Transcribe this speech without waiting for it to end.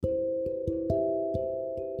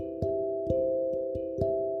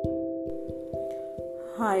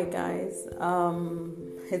Hi guys,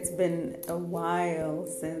 it's been a while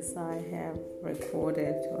since I have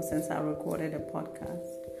recorded or since I recorded a podcast.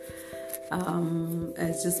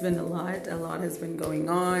 It's just been a lot has been going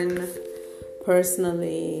on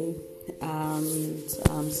personally,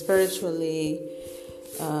 spiritually,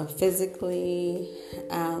 physically,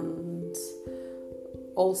 and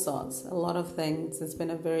all sorts, a lot of things. It's been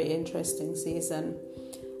a very interesting season.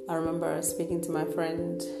 I remember speaking to my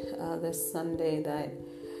friend this Sunday that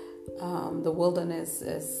the wilderness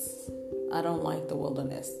I don't like the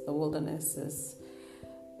wilderness. The wilderness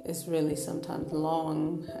is really sometimes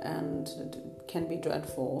long and can be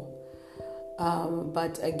dreadful.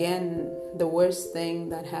 But again, the worst thing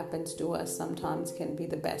that happens to us sometimes can be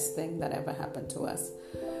the best thing that ever happened to us.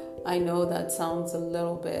 I know that sounds a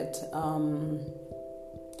little bit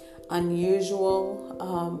unusual,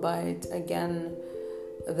 but again,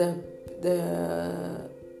 the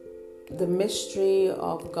mystery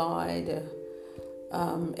of God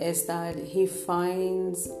is that He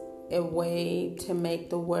finds a way to make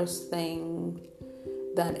the worst thing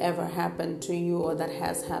that ever happened to you or that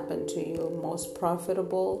has happened to you most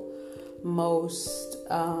profitable, most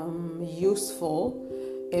useful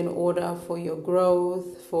in order for your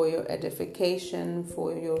growth, for your edification,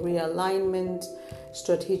 for your realignment,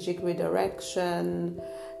 strategic redirection,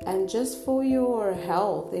 and just for your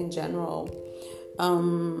health in general.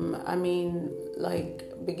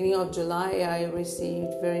 Beginning of July, I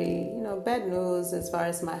received very, bad news as far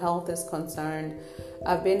as my health is concerned.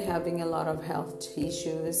 I've been having a lot of health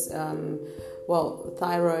issues,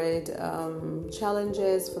 thyroid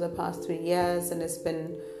challenges for the past 3 years, and it's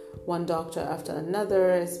been one doctor after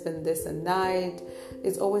another. It's been this and that.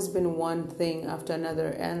 It's always been one thing after another.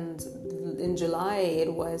 And in July,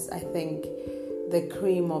 it was, I think, the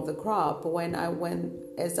cream of the crop when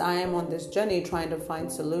as I am on this journey trying to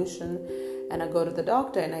find solution, and I go to the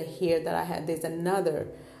doctor and I hear that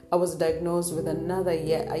I was diagnosed with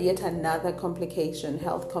yet another complication,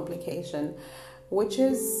 health complication, which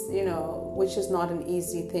is not an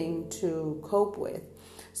easy thing to cope with.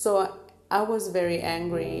 So I was very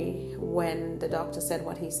angry when the doctor said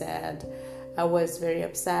what he said. I was very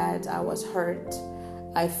upset. I was hurt.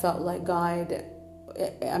 I felt like God,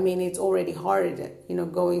 it's already hard,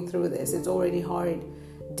 going through this. It's already hard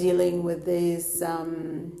dealing with these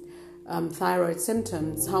thyroid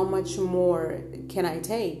symptoms. How much more can I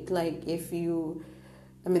take?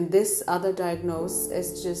 This other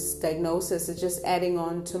diagnosis is just adding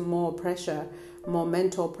on to more pressure, more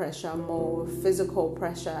mental pressure, more physical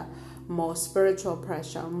pressure, more spiritual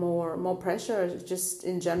pressure, more pressure just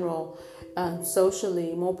in general,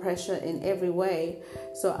 socially, more pressure in every way.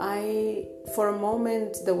 So for a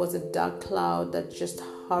moment, there was a dark cloud that just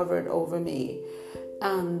hovered over me,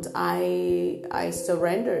 and I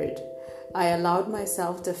surrendered. I allowed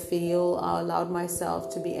myself to feel. I allowed myself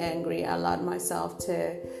to be angry. I allowed myself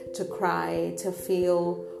to cry, to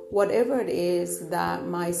feel whatever it is that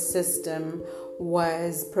my system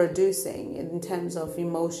was producing in terms of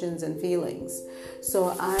emotions and feelings.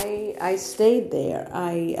 So I stayed there.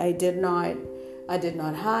 I did not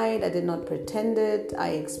hide. I did not pretend it.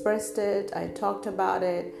 I expressed it. I talked about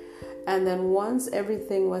it. And then once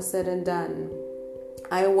everything was said and done,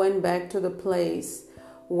 I went back to the place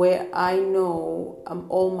where I know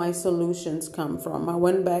all my solutions come from. I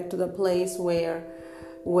went back to the place where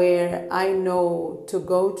I know to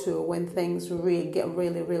go to when things get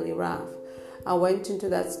really, really rough. I went into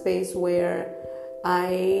that space where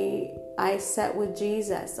I sat with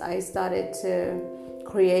Jesus. I started to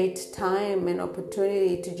create time and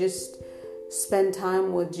opportunity to just spend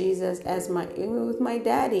time with Jesus with my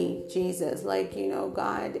daddy, Jesus.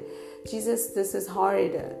 God, Jesus, this is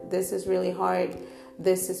hard. This is really hard.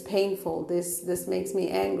 This is painful. This makes me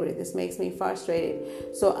angry. This makes me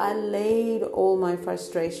frustrated. So I laid all my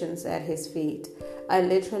frustrations at His feet. I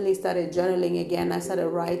literally started journaling again. I started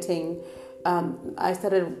writing.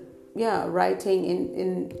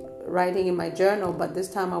 Writing in my journal, but this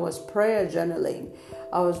time I was prayer journaling.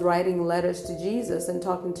 I was writing letters to Jesus and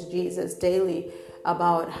talking to Jesus daily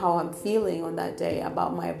about how I'm feeling on that day,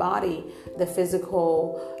 about my body, the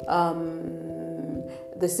physical,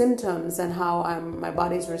 the symptoms, and how my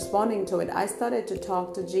body's responding to it. I started to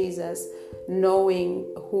talk to Jesus, knowing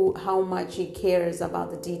how much He cares about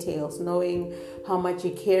the details, knowing how much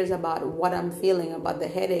He cares about what I'm feeling, about the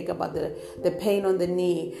headache, about the pain on the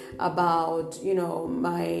knee, about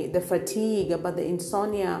the fatigue, about the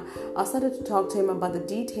insomnia. I started to talk to Him about the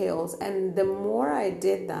details, and the more I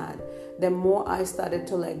did that, the more I started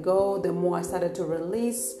to let go, the more I started to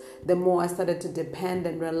release, the more I started to depend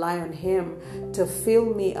and rely on Him to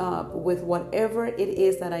fill me up with whatever it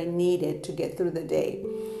is that I needed to get through the day.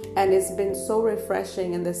 And it's been so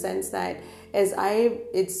refreshing in the sense that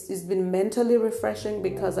it's been mentally refreshing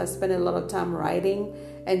because I spent a lot of time writing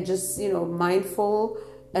and just, mindful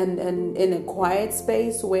and in a quiet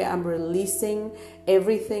space where I'm releasing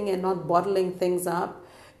everything and not bottling things up.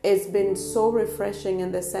 It's been so refreshing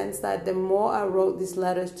in the sense that the more I wrote these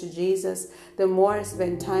letters to Jesus, the more I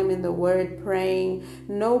spent time in the Word, praying,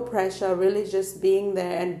 no pressure, really just being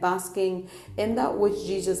there and basking in that which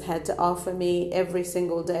Jesus had to offer me every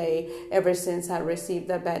single day, ever since I received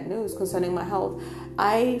that bad news concerning my health.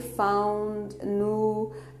 I found a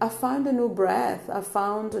new breath. I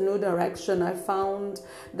found a new direction. I found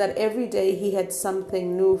that every day He had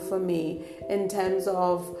something new for me in terms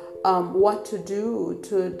of what to do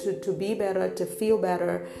to be better, to feel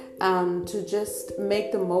better, to just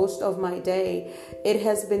make the most of my day. It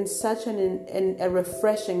has been such a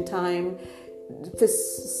refreshing time.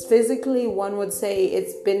 Physically, one would say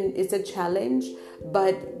it's a challenge,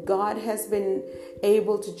 but God has been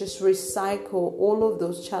able to just recycle all of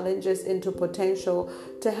those challenges into potential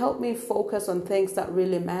to help me focus on things that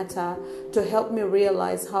really matter, to help me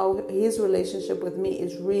realize how His relationship with me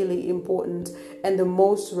is really important and the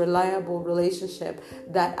most reliable relationship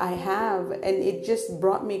that I have. And it just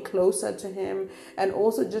brought me closer to Him, and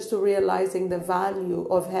also just to realizing the value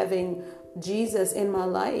of having Jesus in my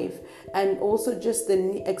life, and also just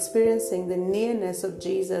experiencing the nearness of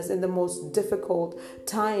Jesus in the most difficult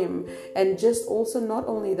time. And just also not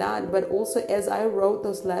only that, but also as I wrote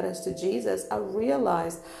those letters to Jesus, I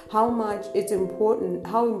realized how much it's important,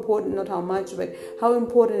 how important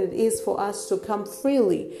it is for us to come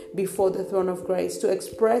freely before the throne of grace, to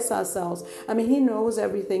express ourselves. I mean, He knows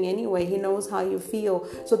everything anyway. He knows how you feel.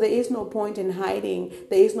 So there is no point in hiding.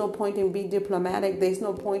 There is no point in being diplomatic. There is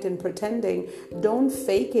no point in pretending. Don't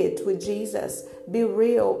fake it with Jesus. Be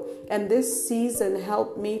real. And this season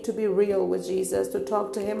helped me to be real with Jesus, to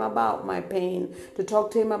talk to Him about my pain, to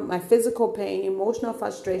talk to Him about my physical pain, emotional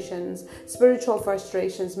frustrations, spiritual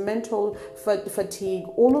frustrations, mental fatigue,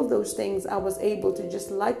 all of those things. I was able to,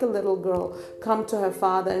 just like a little girl, come to her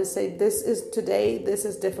father and say, this is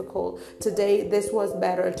difficult. Today, this was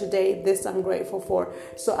better. Today, this I'm grateful for.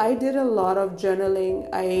 So I did a lot of journaling.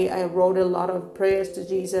 I wrote a lot of prayers to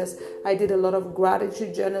Jesus. I did a lot of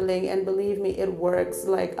gratitude journaling, and believe me, it works.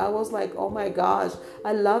 Like, I was like, oh my gosh,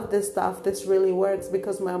 I love this stuff. This really works,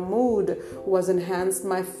 because my mood was enhanced.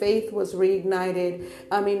 My faith was reignited.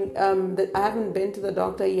 I mean, I haven't been to the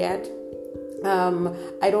doctor yet.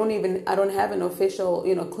 I don't have an official,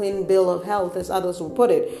 clean bill of health, as others will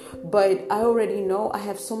put it, but I already know I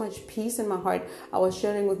have so much peace in my heart. I was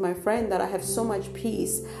sharing with my friend that I have so much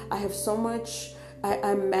peace. I have so much.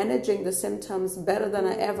 I'm managing the symptoms better than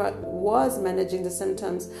I ever was managing the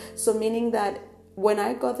symptoms. So meaning that when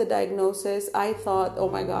I got the diagnosis, I thought, oh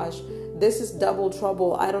my gosh, this is double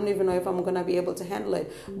trouble. I don't even know if I'm going to be able to handle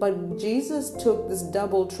it. But Jesus took this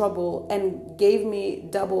double trouble and gave me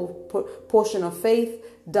double portion of faith,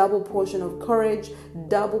 double portion of courage,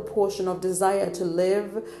 double portion of desire to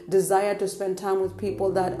live, desire to spend time with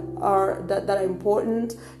people that are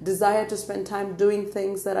important, desire to spend time doing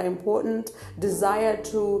things that are important, desire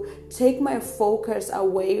to take my focus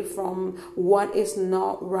away from what is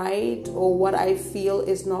not right or what I feel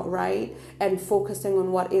is not right, and focusing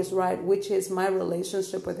on what is right, which is my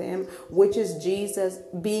relationship with Him, which is Jesus,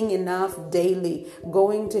 being enough daily,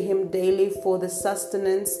 going to Him daily for the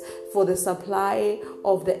sustenance, for the supply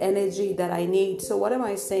of the energy that I need. So what am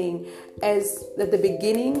I saying? As at the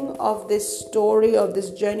beginning of this story, of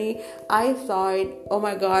this journey, I thought, oh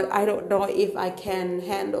my God, I don't know if I can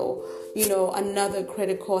handle, another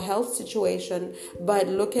critical health situation. But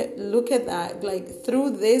look at that. Like,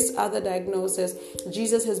 through this other diagnosis,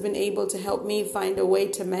 Jesus has been able to help me find a way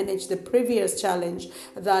to manage the previous challenge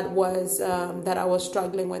that I was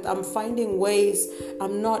struggling with. I'm finding ways.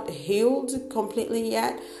 I'm not healed completely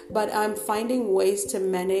yet, but I'm finding ways to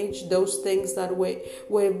manage those things that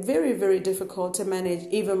were very, very difficult to manage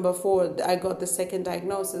even before I got the second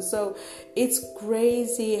diagnosis. So it's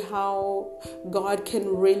crazy how God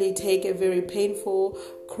can really take a very painful,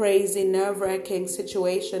 crazy, nerve-wracking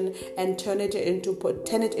situation and turn it into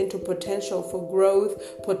potential for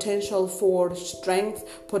growth, potential for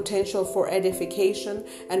strength, potential for edification,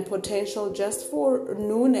 and potential just for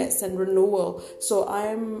newness and renewal. So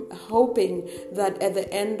I'm hoping that at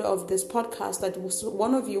the end of this podcast that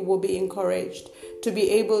one of you will be encouraged to be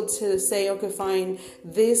able to say, okay, fine,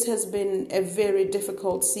 this has been a very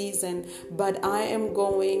difficult season, but I am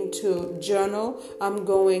going to journal. I'm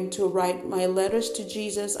going to write my letters to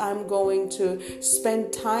Jesus. I'm going to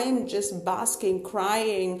spend time just basking,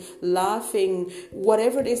 crying, laughing,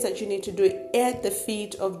 whatever it is that you need to do at the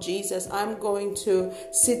feet of Jesus. I'm going to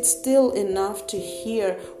sit still enough to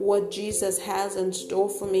hear what Jesus has in store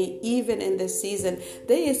for me, even in this season.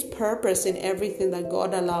 There is purpose in everything that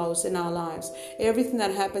God allows in our lives. Everything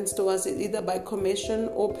that happens to us is either by commission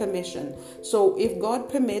or permission. So if God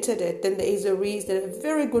permitted it, then there is a reason, a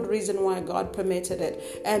very good reason why God permitted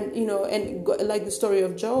it. And, and like the story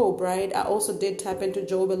of Job, right? I also did tap into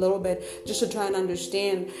Job a little bit just to try and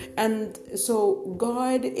understand. And so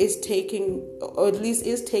God is taking, or at least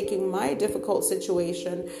is taking my difficult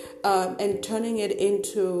situation and turning it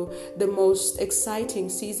into the most exciting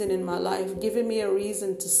season in my life, giving me a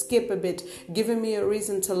reason to skip a bit, giving me a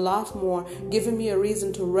reason to laugh more, giving me a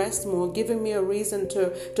reason to rest more, giving me a reason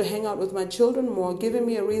to hang out with my children more, giving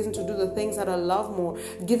me a reason to do the things that I love more,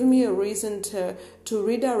 giving me a reason to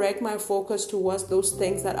redirect my focus towards those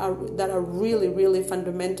things that are really, really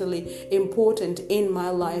fundamentally important in my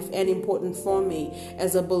life and important for me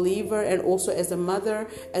as a believer, and also as a mother,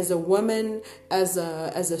 as a woman, as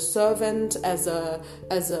a servant, as a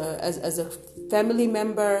family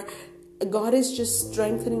member. God is just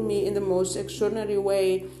strengthening me in the most extraordinary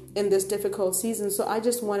way in this difficult season. So I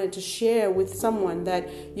just wanted to share with someone that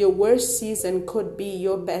your worst season could be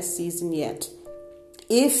your best season yet.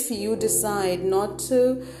 If you decide not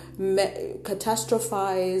to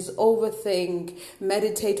catastrophize, overthink,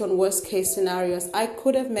 meditate on worst case scenarios. I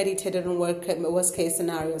could have meditated on worst case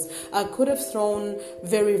scenarios. I could have thrown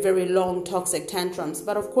very, very long toxic tantrums.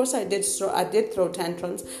 But of course I did throw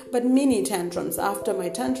tantrums, but mini tantrums. After my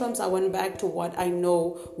tantrums, I went back to what I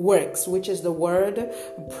know works, which is the word,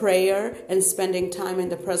 prayer, and spending time in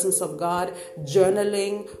the presence of God,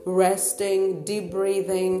 journaling, resting, deep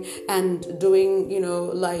breathing, and doing,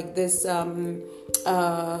 like this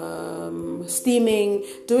steaming,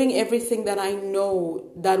 doing everything that I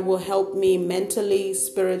know that will help me mentally,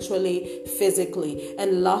 spiritually, physically,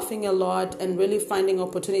 and laughing a lot, and really finding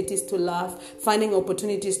opportunities to laugh, finding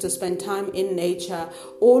opportunities to spend time in nature.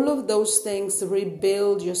 All of those things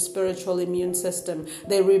rebuild your spiritual immune system.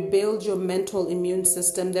 They rebuild your mental immune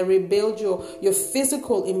system. They rebuild your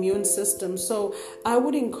physical immune system. So I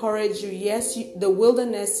would encourage you, yes, the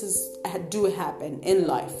wildernesses do happen in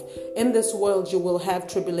life. In this world, you will have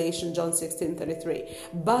tribulation, John 16:33.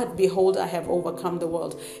 But behold, I have overcome the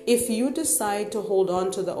world. If you decide to hold on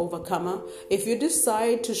to the overcomer, if you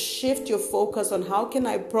decide to shift your focus on how can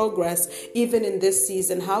I progress even in this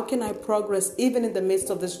season, how can I progress even in the midst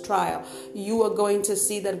of this trial, you are going to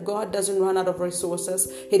see that God doesn't run out of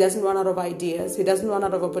resources. He doesn't run out of ideas. He doesn't run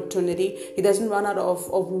out of opportunity. He doesn't run out of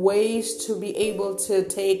ways to be able to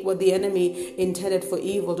take what the enemy intended for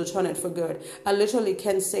evil to turn it for good. I literally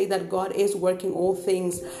can say that God is working all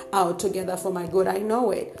things out together for my good. I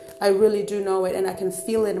know it. I really do know it, and I can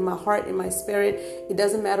feel it in my heart, in my spirit. It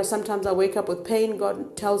doesn't matter. Sometimes I wake up with pain.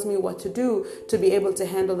 God tells me what to do to be able to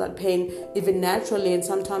handle that pain even naturally, and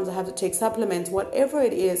sometimes I have to take supplements. Whatever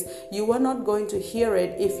it is, you are not going to hear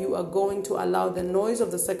it if you are going to allow the noise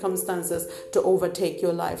of the circumstances to overtake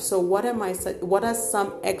your life. So what are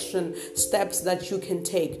some action steps that you can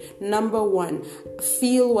take? Number one,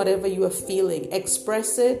 feel whatever you are feeling.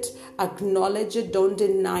 Express it, acknowledge it, don't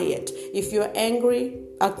deny it. If you're angry,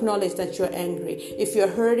 acknowledge that you're angry. If you're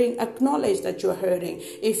hurting, acknowledge that you're hurting.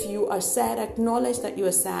 If you are sad, acknowledge that you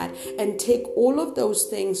are sad, and take all of those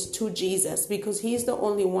things to Jesus, because He's the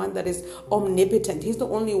only one that is omnipotent. He's the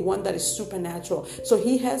only one that is supernatural. So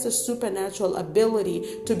He has a supernatural ability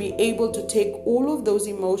to be able to take all of those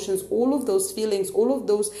emotions, all of those feelings, all of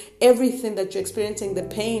those, everything that you're experiencing, the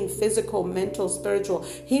pain, physical, mental, spiritual.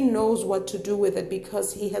 He knows what to do with it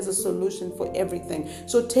because He has a solution for everything.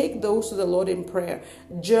 So take those to the Lord in prayer.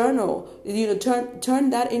 Journal, turn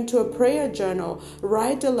that into a prayer journal.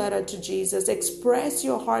 Write a letter to Jesus. Express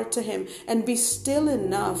your heart to Him, and be still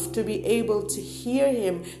enough to be able to hear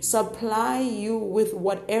Him supply you with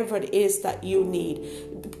whatever it is that you need.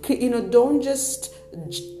 Don't just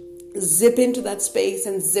zip into that space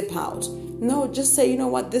and zip out. No, just say, you know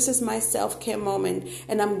what, this is my self-care moment,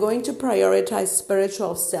 and I'm going to prioritize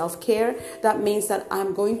spiritual self-care. That means that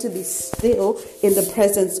I'm going to be still in the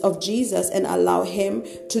presence of Jesus and allow him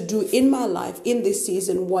to do in my life in this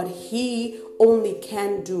season what he only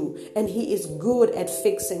can do. And he is good at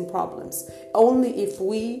fixing problems. Only if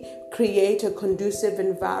we create a conducive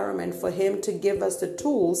environment for him to give us the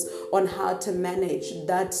tools on how to manage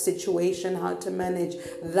that situation, how to manage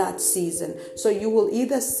that season. So you will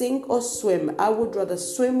either sink or swim. I would rather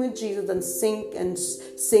swim with Jesus than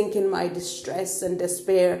sink in my distress and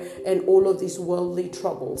despair and all of these worldly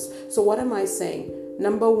troubles. So what am I saying?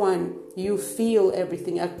 Number one, you feel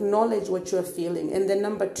everything. Acknowledge what you're feeling. And then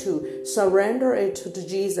number two, surrender it to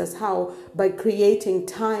Jesus. How? By creating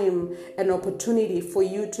time and opportunity for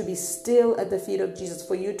you to be still at the feet of Jesus,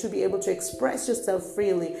 for you to be able to express yourself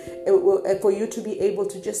freely, for you to be able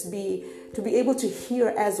to just be able to hear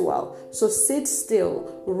as well. So sit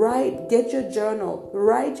still, write, get your journal,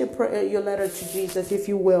 write your letter to Jesus if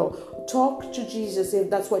you will. Talk to Jesus if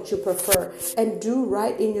that's what you prefer, and do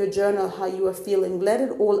write in your journal how you are feeling. Let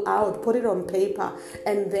it all out, put it on paper,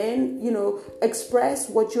 and then, express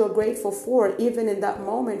what you are grateful for even in that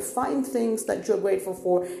moment. Find things that you're grateful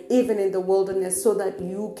for even in the wilderness, so that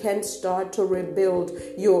you can start to rebuild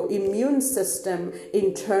your immune system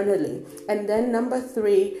internally. And then number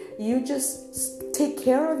three, you just take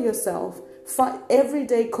care of yourself. Every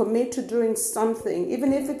day commit to doing something,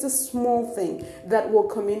 even if it's a small thing, that will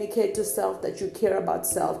communicate to self that you care about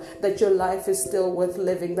self, that your life is still worth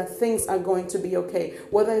living, that things are going to be okay.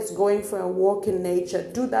 Whether it's going for a walk in nature,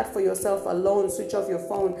 do that for yourself alone. Switch off your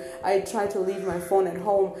phone. I try to leave my phone at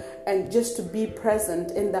home and just to be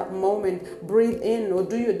present in that moment. Breathe in, or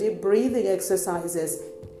do your deep breathing exercises,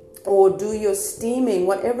 or do your steaming,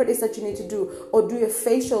 whatever it is that you need to do, or do your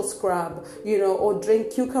facial scrub, or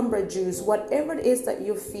drink cucumber juice, whatever it is that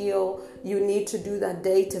you feel you need to do that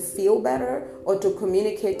day to feel better, or to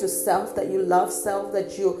communicate to self that you love self,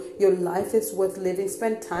 that your life is worth living.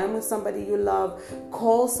 Spend time with somebody you love,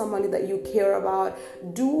 call somebody that you care about,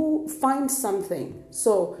 find something.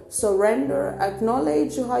 So surrender,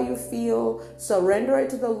 acknowledge how you feel, surrender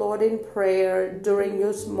it to the Lord in prayer during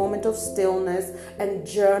your moment of stillness, and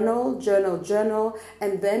journal.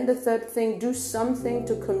 And then the third thing, do something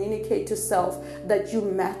to communicate to self that you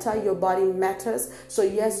matter, your body matters. So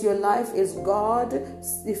yes, your life is God,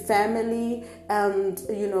 the family, and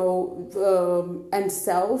and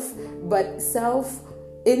self, but self,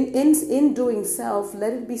 in doing self,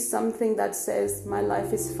 let it be something that says my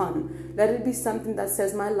life is fun. Let it be something that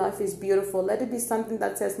says my life is beautiful. Let it be something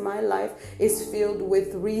that says my life is filled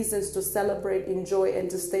with reasons to celebrate, enjoy, and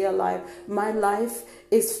to stay alive. My life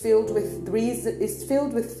is filled with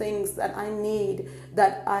things that I need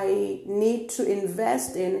to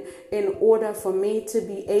invest in order for me to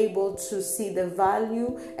be able to see the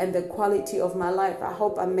value and the quality of my life. I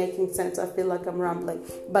hope I'm making sense. I feel like I'm rambling,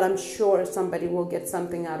 but I'm sure somebody will get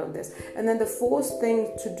something out of this. And then the fourth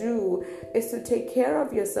thing to do is to take care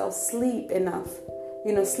of yourself. Sleep enough.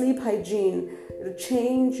 Sleep hygiene.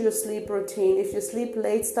 Change your sleep routine. If you sleep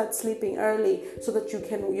late, start sleeping early so that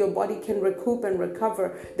your body can recoup and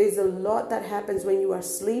recover. There's a lot that happens when you are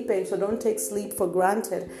sleeping, so don't take sleep for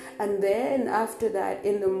granted. And then after that,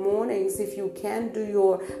 in the mornings, if you can, do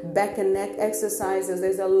your back and neck exercises.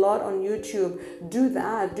 There's a lot on YouTube. Do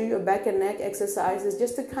that. Do your back and neck exercises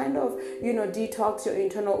just to kind of, detox your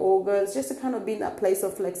internal organs, just to kind of be in that place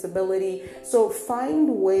of flexibility. So find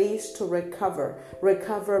ways to recover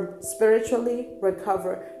spiritually,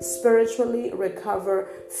 recover spiritually, recover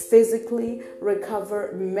physically,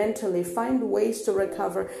 recover mentally. Find ways to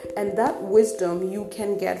recover, and that wisdom you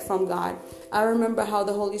can get from God. I remember how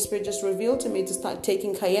the Holy Spirit just revealed to me to start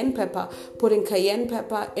taking cayenne pepper, putting cayenne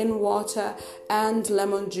pepper in water and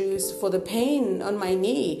lemon juice for the pain on my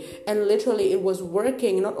knee, and literally it was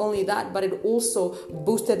working. Not only that, but it also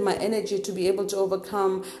boosted my energy to be able to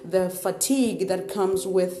overcome the fatigue that comes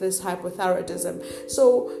with this hypothyroidism.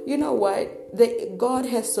 So you know what? God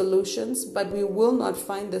has solutions, but we will not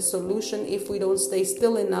find the solution if we don't stay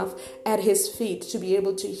still enough at his feet to be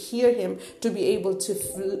able to hear him, to be able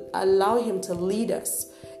to allow him to lead us.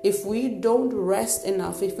 If we don't rest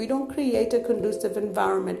enough, if we don't create a conducive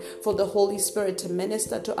environment for the Holy Spirit to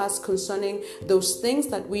minister to us concerning those things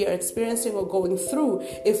that we are experiencing or going through,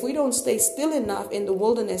 if we don't stay still enough in the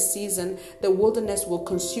wilderness season, the wilderness will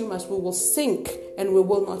consume us. We will sink and we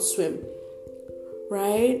will not swim.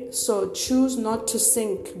 right? So choose not to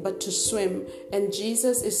sink, but to swim. And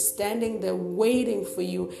Jesus is standing there waiting for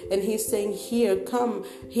you. And he's saying, here, come.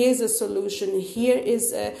 Here's a solution. Here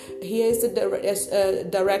is a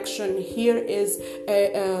direction. Here is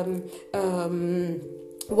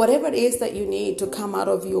whatever it is that you need to come out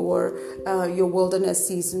of your wilderness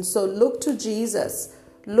season. So look to Jesus.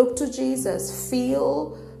 Look to Jesus.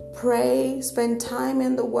 Feel, pray, spend time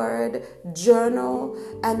in the Word, journal,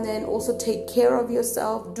 and then also take care of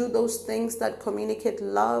yourself. Do those things that communicate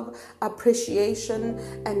love, appreciation,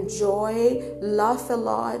 and joy. Laugh a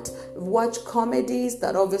lot. Watch comedies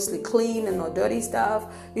that obviously clean and not dirty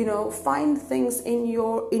stuff. Find things in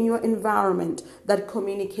your environment that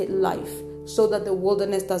communicate life, so that the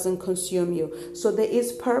wilderness doesn't consume you. So there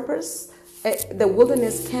is purpose. The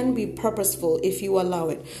wilderness can be purposeful if you allow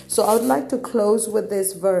it. So I would like to close with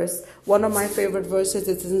this verse. One of my favorite verses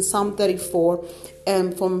is in Psalm 34,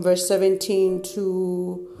 from verse 17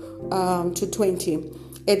 to 20.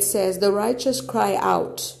 It says, the righteous cry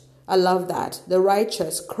out. I love that. The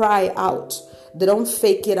righteous cry out. They don't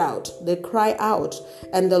fake it out. They cry out,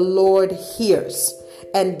 and the Lord hears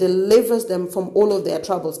and delivers them from all of their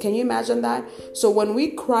troubles. Can you imagine that? So when we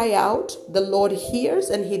cry out, the Lord hears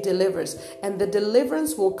and he delivers. And the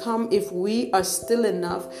deliverance will come if we are still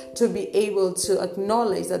enough to be able to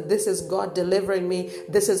acknowledge that this is God delivering me.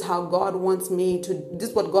 This is how God wants me to, this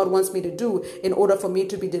is what God wants me to do in order for me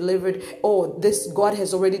to be delivered. Oh, this God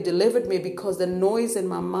has already delivered me, because the noise in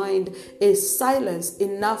my mind is silenced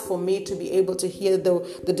enough for me to be able to hear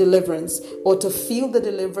the deliverance, or to feel the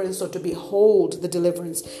deliverance, or to behold the deliverance.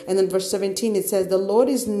 And then verse 17, it says, the Lord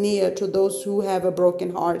is near to those who have a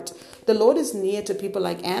broken heart. The Lord is near to people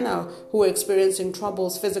like Anna, who are experiencing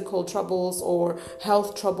troubles, physical troubles or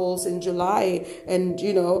health troubles in July. And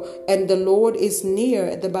the Lord is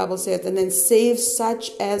near, the Bible says, and then saves such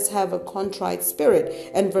as have a contrite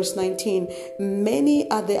spirit. And verse 19, many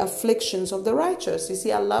are the afflictions of the righteous. You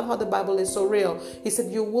see, I love how the Bible is so real. He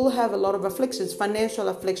said, you will have a lot of afflictions, financial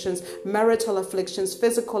afflictions, marital afflictions,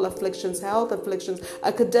 physical afflictions, health afflictions,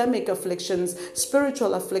 academic afflictions,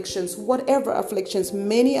 spiritual afflictions, whatever afflictions.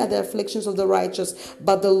 Many are the afflictions of the righteous,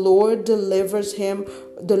 but the Lord delivers him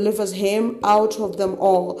out of them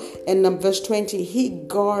all. And verse 20, he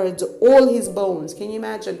guards all his bones. Can you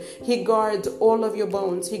imagine? He guards all of your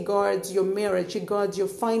bones. He guards your marriage. He guards your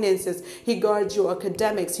finances. He guards your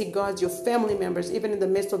academics. He guards your family members. Even in the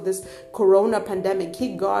midst of this corona pandemic,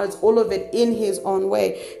 he guards all of it in his own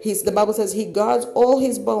way. The Bible says he guards all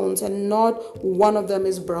his bones, and not one of them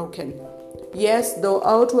is broken. Yes, though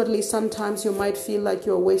outwardly sometimes you might feel like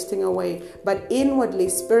you're wasting away, but inwardly,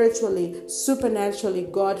 spiritually, supernaturally,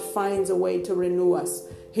 God finds a way to renew us.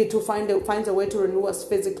 He finds a way to renew us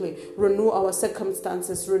physically, renew our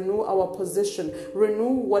circumstances, renew our position, renew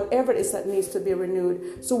whatever it is that needs to be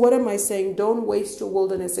renewed. So what am I saying? Don't waste your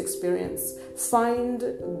wilderness experience. Find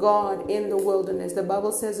God in the wilderness. The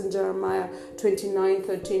Bible says in Jeremiah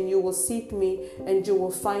 29:13, you will seek me and you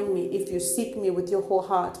will find me if you seek me with your whole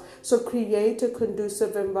heart. So create a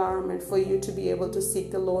conducive environment for you to be able to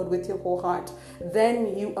seek the Lord with your whole heart.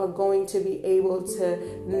 Then you are going to be able to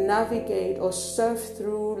navigate or surf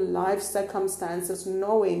through life circumstances,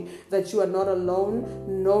 knowing that you are not alone,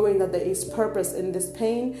 knowing that there is purpose in this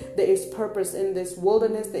pain, there is purpose in this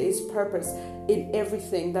wilderness, there is purpose in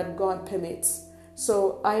everything that God permits.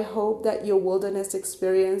 So I hope that your wilderness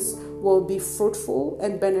experience will be fruitful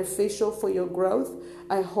and beneficial for your growth.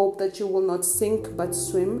 I hope that you will not sink but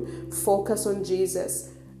swim. Focus on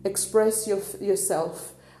Jesus. Express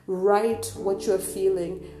yourself. Write what you're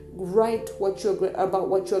feeling. Write about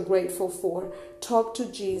what you're grateful for. Talk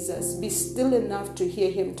to Jesus. Be still enough to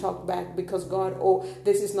hear him talk back, because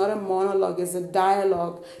this is not a monologue, it's a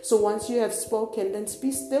dialogue. So once you have spoken, then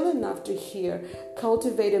be still enough to hear.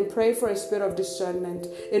 Cultivate and pray for a spirit of discernment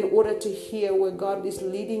in order to hear where God is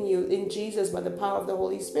leading you in Jesus by the power of the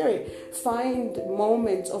Holy Spirit. Find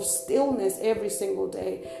moments of stillness every single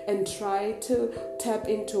day and try to tap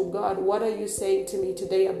into God. What are you saying to me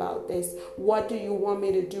today about this? What do you want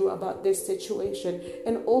me to do about this situation?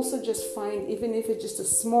 And also just find, even if it's just a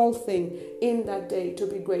small thing in that day, to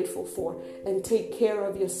be grateful for, and take care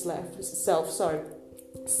of yourself.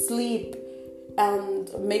 Sleep and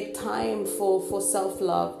make time for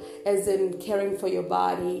self-love, as in caring for your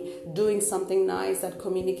body, doing something nice that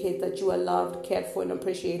communicates that you are loved, cared for, and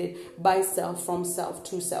appreciated by self, from self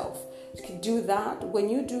to self. You can do that. When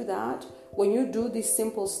you do that, When you do these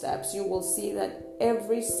simple steps, you will see that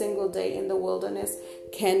every single day in the wilderness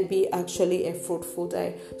can be actually a fruitful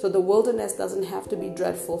day. So the wilderness doesn't have to be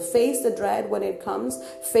dreadful. Face the dread when it comes,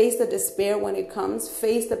 face the despair when it comes,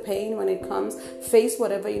 face the pain when it comes, face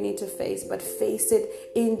whatever you need to face, but face it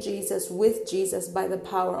in Jesus, with Jesus, by the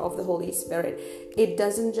power of the Holy Spirit. It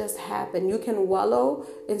doesn't just happen. You can wallow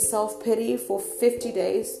in self-pity for 50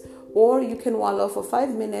 days, or you can wallow for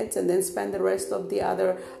 5 minutes and then spend the rest of the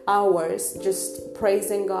other hours just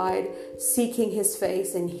praising God, seeking His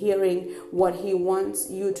face, and hearing what He wants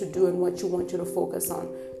you to do and what you want you to focus on.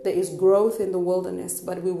 There is growth in the wilderness,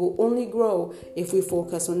 but we will only grow if we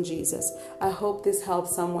focus on Jesus. I hope this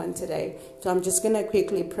helps someone today. So I'm just going to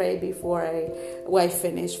quickly pray before I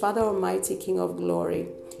finish. Father Almighty, King of Glory,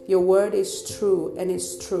 your word is true and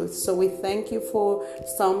is truth. So we thank you for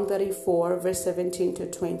Psalm 34, verse 17 to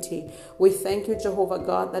 20. We thank you, Jehovah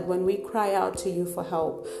God, that when we cry out to you for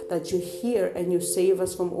help, that you hear and you save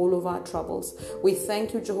us from all of our troubles. We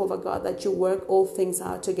thank you, Jehovah God, that you work all things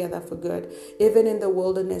out together for good. Even in the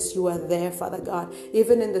wilderness, you are there, Father God.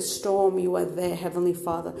 Even in the storm, you are there, Heavenly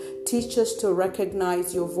Father. Teach us to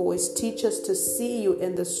recognize your voice. Teach us to see you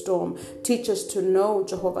in the storm. Teach us to know,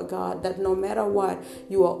 Jehovah God, that no matter what,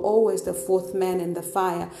 you are always the fourth man in the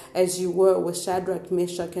fire, as you were with Shadrach,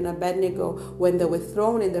 Meshach, and Abednego when they were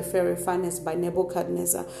thrown in the fiery furnace by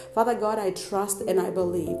Nebuchadnezzar. Father God, I trust and I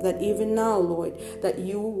believe that even now, Lord, that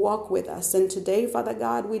you walk with us. And today, Father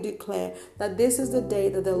God, we declare that this is the day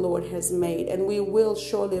that the Lord has made, and we will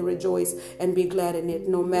surely rejoice and be glad in it,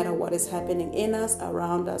 no matter what is happening in us,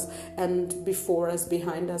 around us, and before us,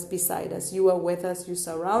 behind us, beside us. You are with us, you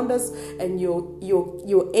surround us, and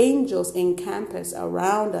your angels encamp us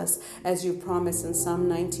around us, as you promised in Psalm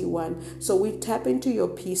 91. So we tap into your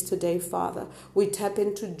peace today, Father. We tap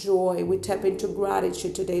into joy. We tap into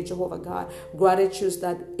gratitude today, Jehovah God. Gratitude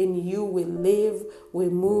that in you we live, we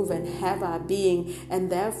move, and have our being.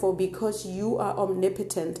 And therefore, because you are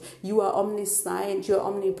omnipotent, you are omniscient, you are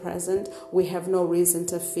omnipresent, we have no reason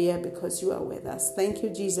to fear because you are with us. Thank you,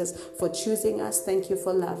 Jesus, for choosing us. Thank you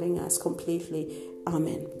for loving us completely.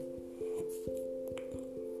 Amen.